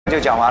就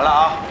讲完了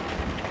啊。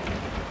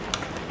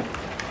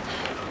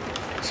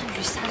这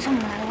雨下这么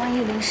来，万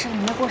一淋湿了，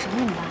没过审怎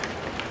么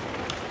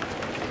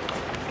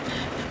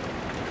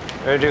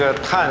办？这个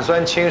碳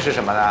酸氢是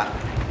什么呢？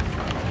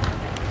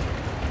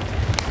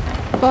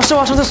老师，我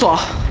要上厕所。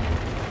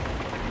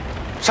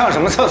上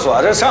什么厕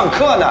所？这上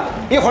课呢，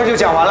一会儿就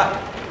讲完了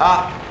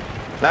啊。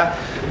来，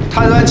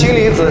碳酸氢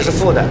离子是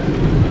负的，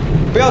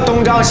不要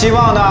东张西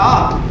望的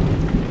啊。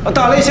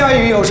打雷下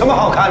雨有什么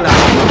好看的？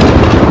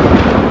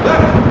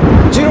来，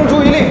集中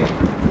注意力，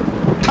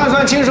碳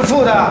酸氢是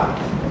负的。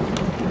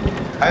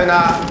还有呢？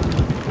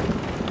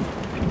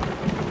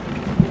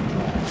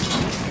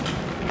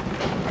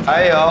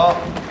还有，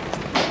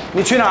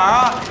你去哪儿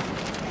啊？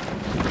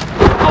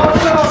哦，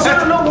这个老师，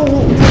那我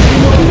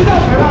不知道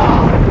谁了。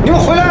你们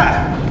回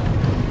来。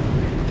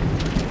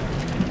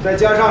再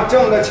加上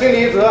正的氢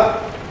离子，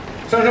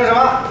生成什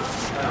么？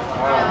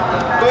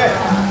对。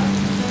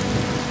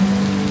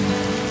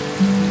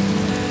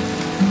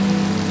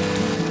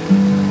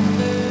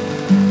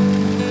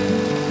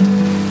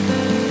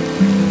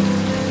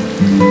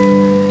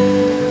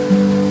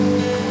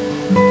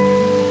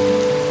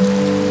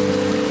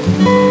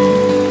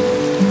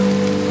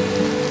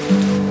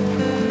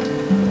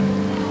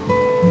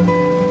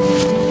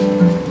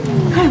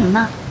干什么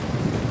呢？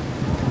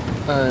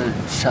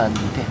闪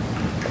电。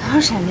哪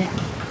有闪电？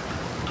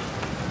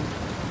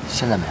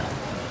现在没了。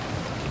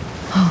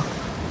啊！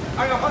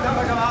二要换汤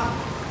干什么？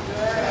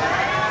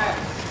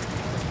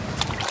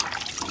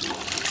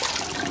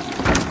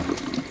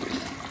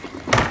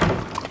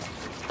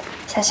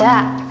小学，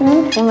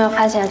你有没有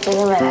发现最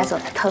近未来总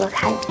在偷偷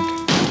看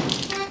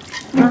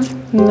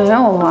你？没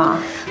有吧？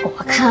我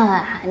看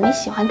了，你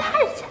喜欢他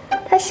人家，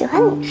他喜欢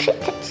你是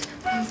真的。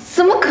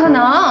怎么可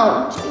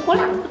能？我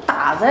俩不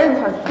打在一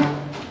块儿。